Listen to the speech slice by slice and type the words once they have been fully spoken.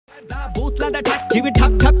बोतला दा ठक जिਵੇਂ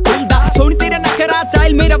ठक ठक खुलदा सोनी तेरा नखरा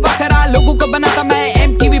स्टाइल मेरा बखरा लोगों को बनाता मैं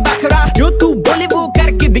MTV बखरा जो तू बोले वो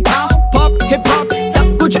करके दिखाओ पॉप हिप हॉप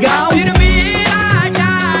सब कुछ गाओ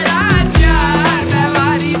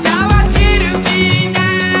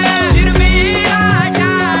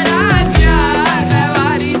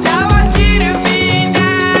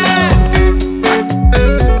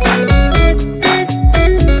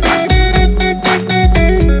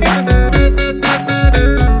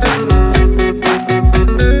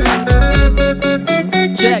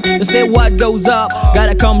They say what goes up,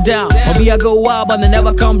 gotta come down. Maybe I go up, but I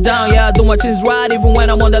never come down. Yeah, I do my things right, even when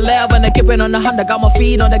I'm on the left. And I keep it on the 100, got my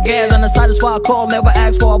feet on the gas. On the side is why I call, never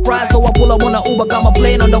ask for a price. So I pull up on the Uber, got my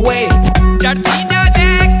plane on the way.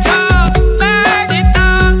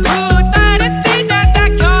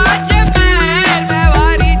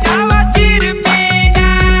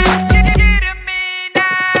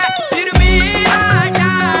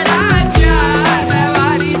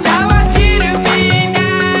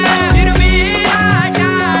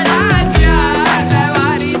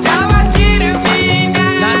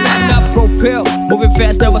 Moving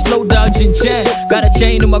fast, never slow down, chin chin. Got a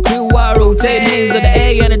chain in my crew, I rotate hands in the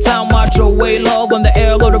air anytime I throw away love on the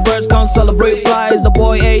air. All the birds come celebrate flies. The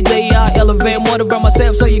boy AJ, I elevate, motivate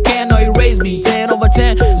myself so you cannot erase me. 10 over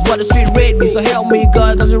 10 is what the street rate me. So help me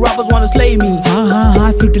God, cause the rappers wanna slay me.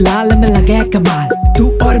 हाँ suit लाल में लगे कमाल तू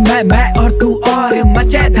और मैं और तू और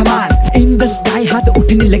मचे धमाल इन द स्काई हाथ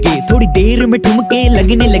उठने लगे थोड़ी देर में ठुमके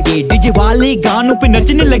लगने लगे डीजे वाले गानों पे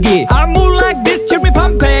नचने लगे I move like this, cheer me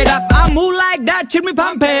pump it up. I move like that, cheer me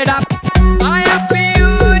pump it up. I am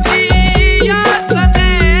PUG, your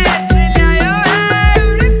Sundays, liayo hai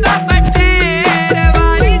urta batere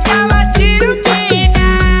wali jawa chirumina,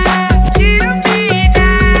 chirumina,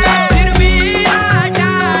 chirumina raja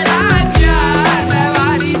raja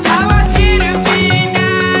wali jawa chirumina,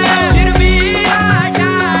 chirumina raja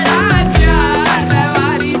raja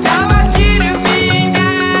wali jawa chirumina.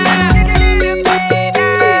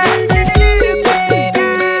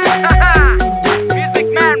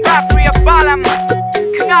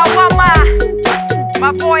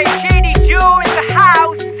 My boy Rj13 in the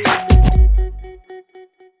house.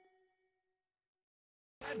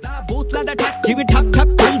 बोतला दा ठक जिਵੇਂ ठक ठक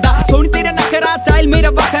खुलदा सोनी तेरा नखरा style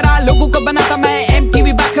मेरा बखरा लोगों को बनाता मैं